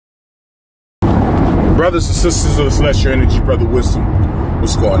Brothers and sisters of the Celestial Energy, Brother Wisdom,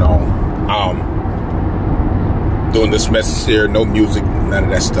 what's going on? Doing this message here, no music, none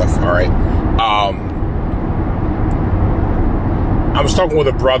of that stuff, all right? I was talking with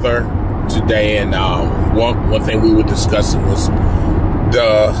a brother today, and one thing we were discussing was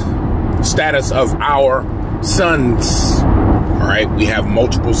the status of our suns, all right? We have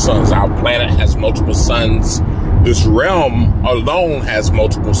multiple suns. Our planet has multiple suns. This realm alone has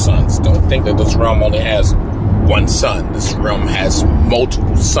multiple suns. Don't think that this realm only has one sun. This realm has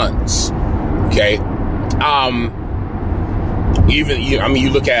multiple suns. Okay. You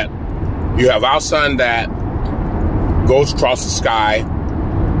look at, you have our sun that goes across the sky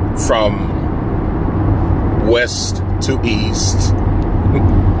from west to east.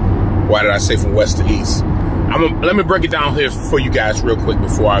 Why did I say from west to east? Let me break it down here for you guys real quick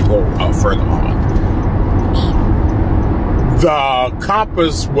before I go further on. The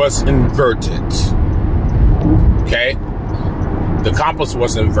compass was inverted. Okay? The compass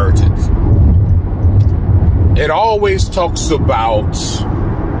was inverted. It always talks about,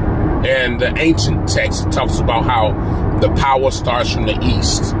 in the ancient text, it talks about how the power starts from the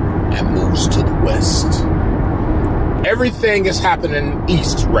east and moves to the west. Everything is happening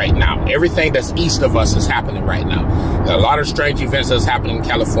east right now. Everything that's east of us is happening right now. There are a lot of strange events that's happening in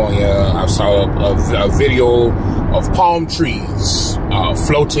California. I saw a video of palm trees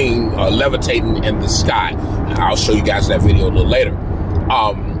floating, levitating in the sky. I'll show you guys that video a little later,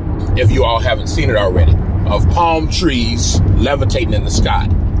 if you all haven't seen it already, of palm trees levitating in the sky,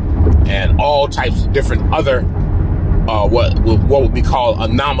 and all types of different other what would be called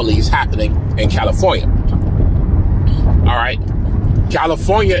anomalies happening in California. All right,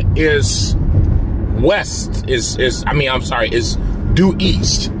 California is is due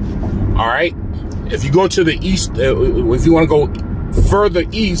east. All right, if you go to the east, if you want to go further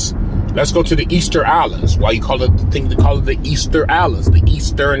east, let's go to the Easter Islands. Why you call it they call it the Easter Islands, the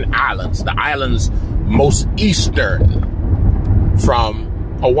Eastern Islands, the islands most eastern from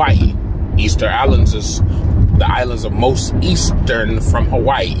Hawaii. Easter Islands is the islands of most eastern from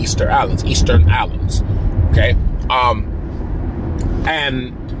Hawaii. Easter Islands. Okay.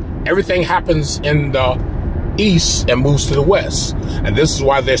 And everything happens in the east and moves to the west. And this is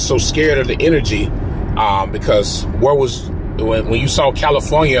why they're so scared of the energy, because when you saw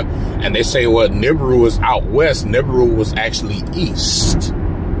California and they say, well, Nibiru is out west, Nibiru was actually east.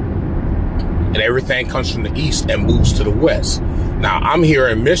 And everything comes from the east and moves to the west. Now, I'm here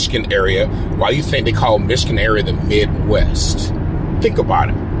in Michigan area. Why you think they call Michigan area the Midwest? Think about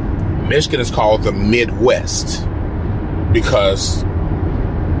it. Michigan is called the Midwest because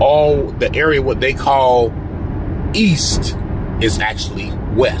all the area what they call east is actually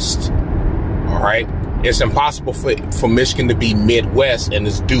west. All right, it's impossible for Michigan to be Midwest and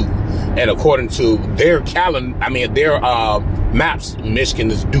it's due. And according to their calendar, their maps,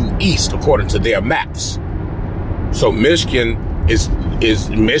 Michigan is due east according to their maps. So Michigan is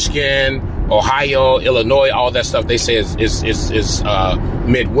Michigan, Ohio, Illinois, all that stuff they say is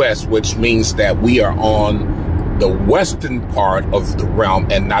Midwest, which means that we are on the western part of the realm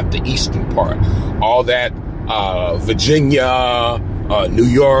and not the eastern part. All that Virginia, New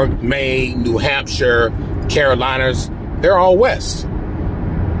York, Maine, New Hampshire, Carolinas, they're all west.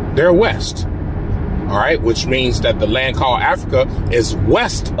 They're west. All right, which means that the land called Africa is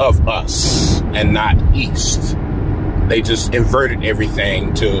west of us and not east. They just inverted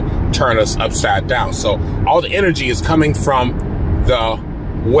everything to turn us upside down. So all the energy is coming from the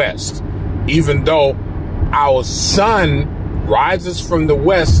west, even though our sun rises from the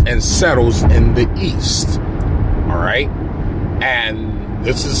west and settles in the east. All right, and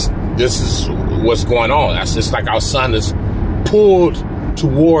this is what's going on. That's just like our sun is pulled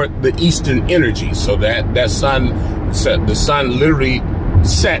toward the eastern energy, so that the sun literally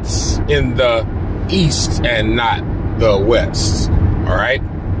sets in the east and not the west. All right,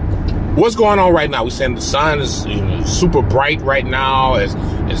 what's going on right now? We're saying the sun is super bright right now. It's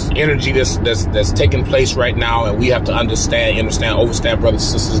energy that's taking place right now, and we have to understand, brothers and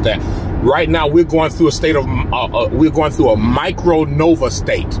sisters, that right now we're going through a state of we're going through a micronova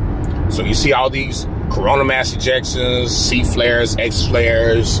state. So you see all these coronal mass ejections, C flares, X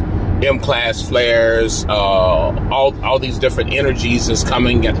flares, M-class flares, all these different energies that's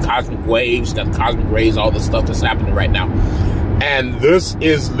coming. Got the cosmic waves, got the cosmic rays, all the stuff that's happening right now. And this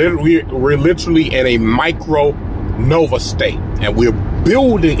is literally, we're literally in a micronova state, and we're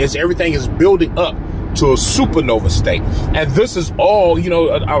building, everything is building up to a supernova state. And this is all,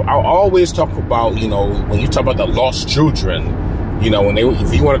 I always talk about, when you talk about the lost children,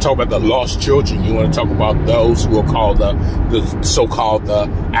 if you want to talk about the lost children, you want to talk about those who are called the so-called the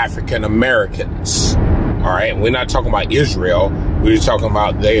African Americans. All right. We're not talking about Israel. We're talking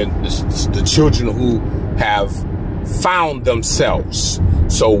about the children who have found themselves.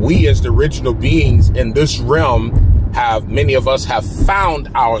 So we as the original beings in this realm many of us have found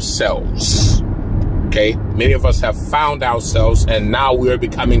ourselves. Okay. Many of us have found ourselves, and now we are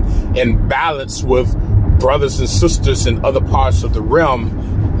becoming in balance with brothers and sisters in other parts of the realm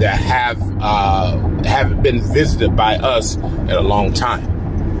that haven't been visited by us in a long time.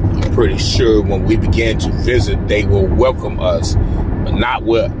 I'm pretty sure when we begin to visit, they will welcome us, but not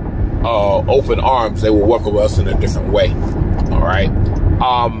with open arms. They will welcome us in a different way. All right.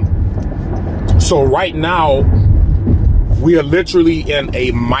 So right now, we are literally in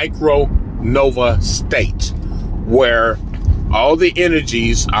a micronova state where all the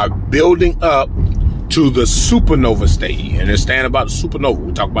energies are building up to the supernova state. You understand about the supernova?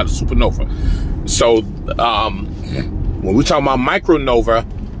 We talk about the supernova. So when we talk about micronova,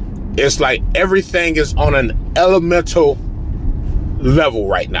 it's like everything is on an elemental level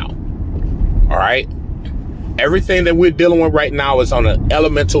right now. All right. Everything that we're dealing with right now is on an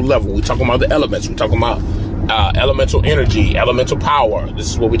elemental level. We're talking about the elements. We're talking about elemental energy, elemental power. This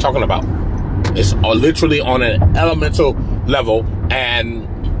is what we're talking about. It's literally on an elemental level. And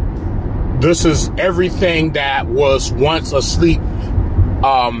this is everything that was once asleep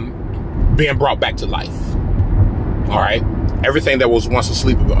being brought back to life. All right. Everything that was once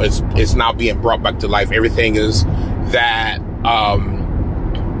asleep is now being brought back to life. Everything is that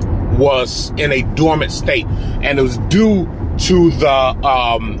was in a dormant state, and it was due to the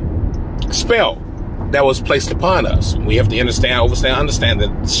spell that was placed upon us. We have to understand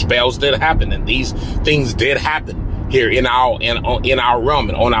that spells did happen, and these things did happen here in our realm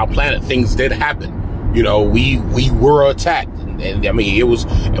and on our planet. Things did happen. You know, we were attacked. And I mean,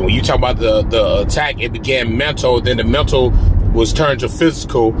 and when you talk about the attack, it began mental, then the mental was turned to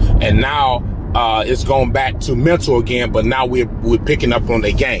physical, and now it's going back to mental again, but now we're picking up on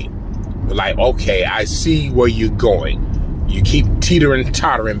the game. We're like, okay, I see where you're going. You keep teetering,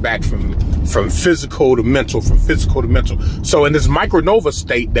 tottering back from physical to mental, from physical to mental. So in this micronova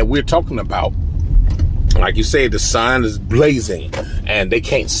state that we're talking about, like you say, the sun is blazing and they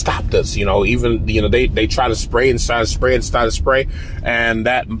can't stop this. You know, even, you know, they try to spray and start to spray, and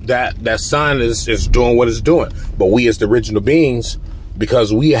that sun is doing what it's doing. But we as the original beings,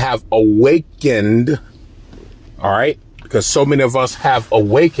 because we have awakened, all right, because so many of us have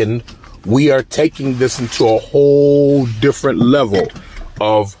awakened, we are taking this into a whole different level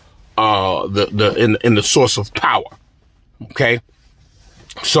of in the source of power. Okay.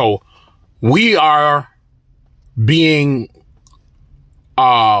 So we are being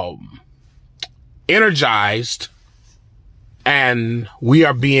energized, and we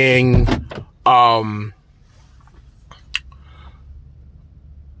are being how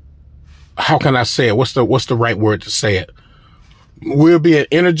can I say it? What's the right word to say it? We're being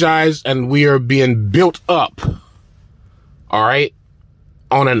energized and we are being built up, all right,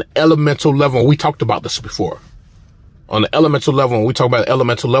 on an elemental level. We talked about this before. On the elemental level, when we talk about the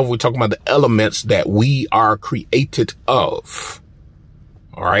elemental level, we talk about the elements that we are created of.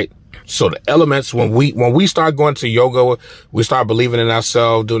 All right. So the elements, when we start going to yoga, we start believing in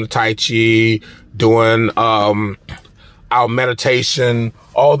ourselves, doing the Tai Chi, doing our meditation,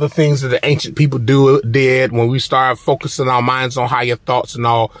 all the things that the ancient people did, when we start focusing our minds on higher thoughts and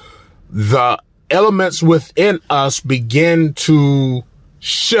all, the elements within us begin to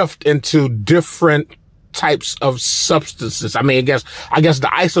shift into different types of substances. I mean, I guess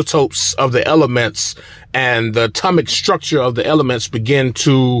the isotopes of the elements and the atomic structure of the elements begin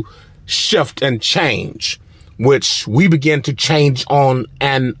to shift and change, which we begin to change on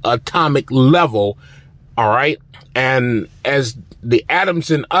an atomic level. All right. And as the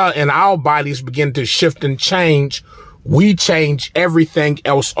atoms in our bodies begin to shift and change, we change everything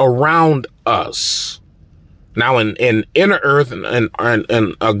else around us. Now in Inner Earth and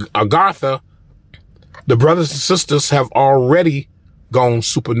Agartha, the brothers and sisters have already gone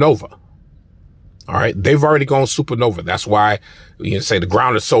supernova. All right. They've already gone supernova. That's why you can say the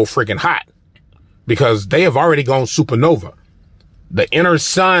ground is so freaking hot, because they have already gone supernova. The inner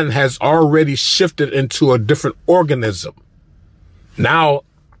sun has already shifted into a different organism. Now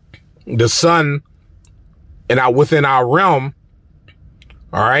the sun within our realm,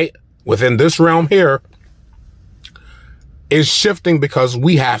 all right, within this realm here, is shifting because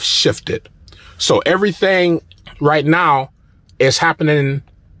we have shifted. So everything right now is happening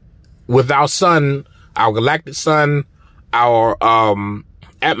with our sun, our galactic sun, our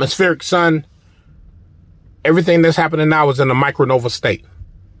atmospheric sun. Everything that's happening now is in a micronova state.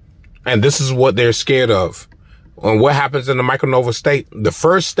 And this is what they're scared of. And what happens in the micronova state? The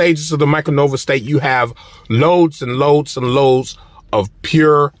first stages of the micronova state, you have loads and loads and loads of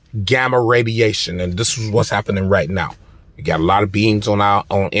pure gamma radiation. And this is what's happening right now. We got a lot of beings in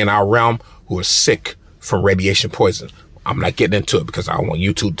our realm who are sick from radiation poison. I'm not getting into it because I don't want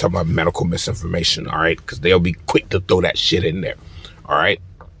YouTube to talk about medical misinformation. All right. Because they'll be quick to throw that shit in there. All right.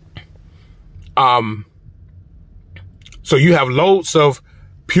 So you have loads of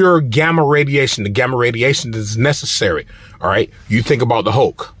pure gamma radiation. The gamma radiation is necessary. All right. You think about the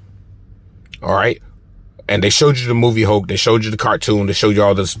Hulk. All right. And they showed you the movie Hulk. They showed you the cartoon. They showed you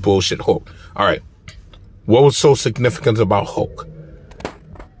all this bullshit Hulk. All right. What was so significant about Hulk?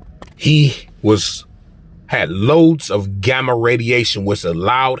 He had loads of gamma radiation, which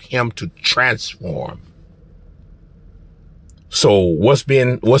allowed him to transform. So what's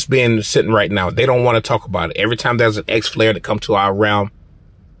being sitting right now? They don't want to talk about it. Every time there's an X flare that come to our realm,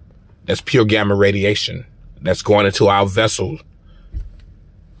 that's pure gamma radiation that's going into our vessel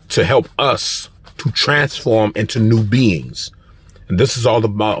to help us to transform into new beings. And this is all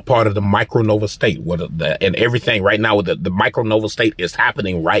part of the micronova state. And everything right now, the micronova state is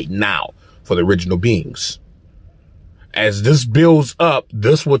happening right now for the original beings. As this builds up,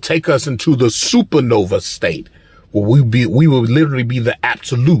 this will take us into the supernova state, where we will literally be the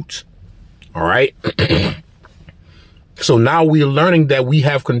absolute. All right. So now we are learning that we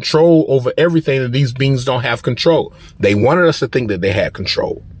have control over everything, and these beings don't have control. They wanted us to think that they had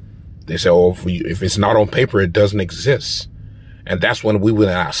control. They said, oh, if it's not on paper, it doesn't exist. And that's when we were in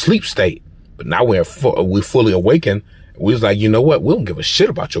our sleep state. But now we're fully awakened. We was like, you know what? We don't give a shit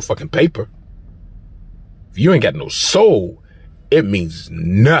about your fucking paper. If you ain't got no soul, it means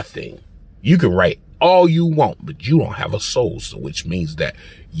nothing. You can write all you want, but you don't have a soul. So which means that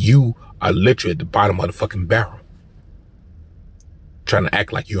you are literally at the bottom of the fucking barrel, trying to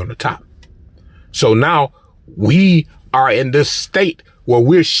act like you're on the top. So now we are in this state where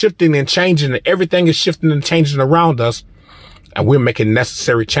we're shifting and changing, and everything is shifting and changing around us. And we're making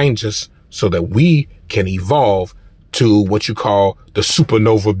necessary changes so that we can evolve to what you call the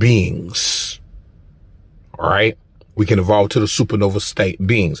supernova beings. All right. We can evolve to the supernova state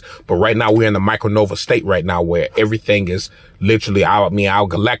beings. But right now we're in the micronova state right now, where everything is literally our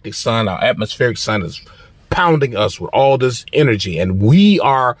galactic sun, our atmospheric sun is pounding us with all this energy, and we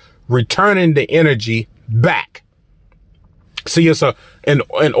are returning the energy back. See,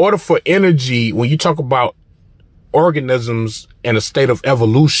 in order for energy, when you talk about organisms in a state of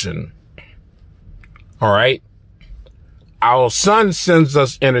evolution, all right, our sun sends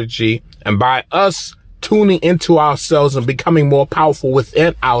us energy, and by us tuning into ourselves and becoming more powerful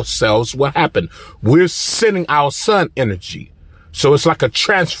within ourselves, what happened? We're sending our sun energy. So it's like a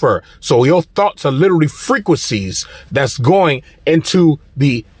transfer. So your thoughts are literally frequencies that's going into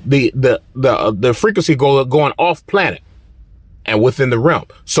the frequency going off planet and within the realm.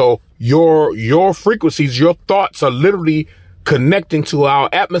 So your frequencies, your thoughts are literally connecting to our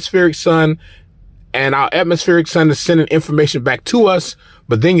atmospheric sun, and our atmospheric sun is sending information back to us.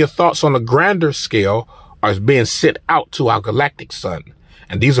 But then your thoughts on a grander scale are being sent out to our galactic sun.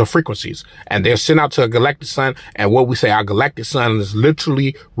 And these are frequencies, and they're sent out to a galactic sun. And what we say, our galactic sun is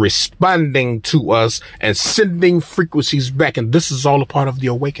literally responding to us and sending frequencies back. And this is all a part of the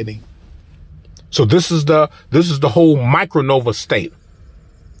awakening. So this is the whole micronova state.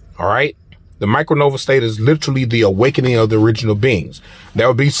 All right. The micronova state is literally the awakening of the original beings. There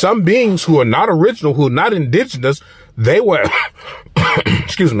will be some beings who are not original, who are not indigenous. They will,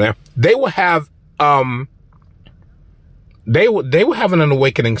 excuse me, they will have, they were having an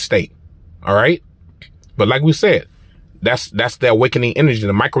awakening state. All right. But like we said, that's the awakening energy.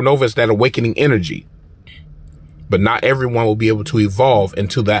 The micronova is that awakening energy. But not everyone will be able to evolve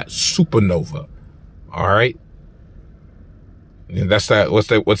into that supernova. All right. And that's that. What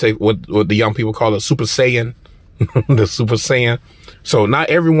the young people call it, Super Saiyan, the Super Saiyan. So not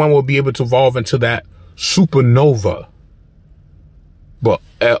everyone will be able to evolve into that supernova, but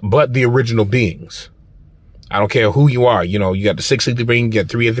the original beings. I don't care who you are. You know, you got the 6th ether being, you got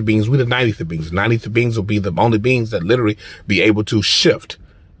 3 ether beings. We're the 9th ether beings. 9th ether beings will be the only beings that literally be able to shift.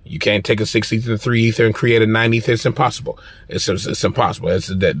 You can't take a 6 ether, 3 ether, and create a 9 ether. It's impossible. It's impossible.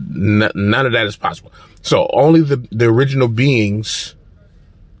 None of that is possible. So only the original beings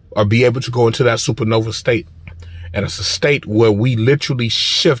are be able to go into that supernova state. And it's a state where we literally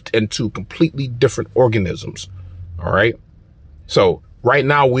shift into completely different organisms. All right. So right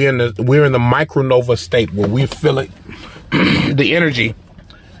now we're in the micronova state where we're feeling the energy,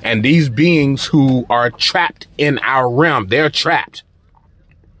 and these beings who are trapped in our realm, they're trapped.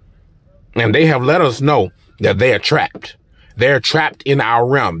 And they have let us know that they are trapped. They're trapped in our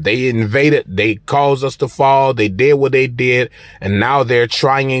realm. They invaded. They caused us to fall. They did what they did. And now they're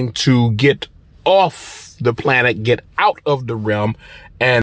trying to get off the planet, get out of the realm, and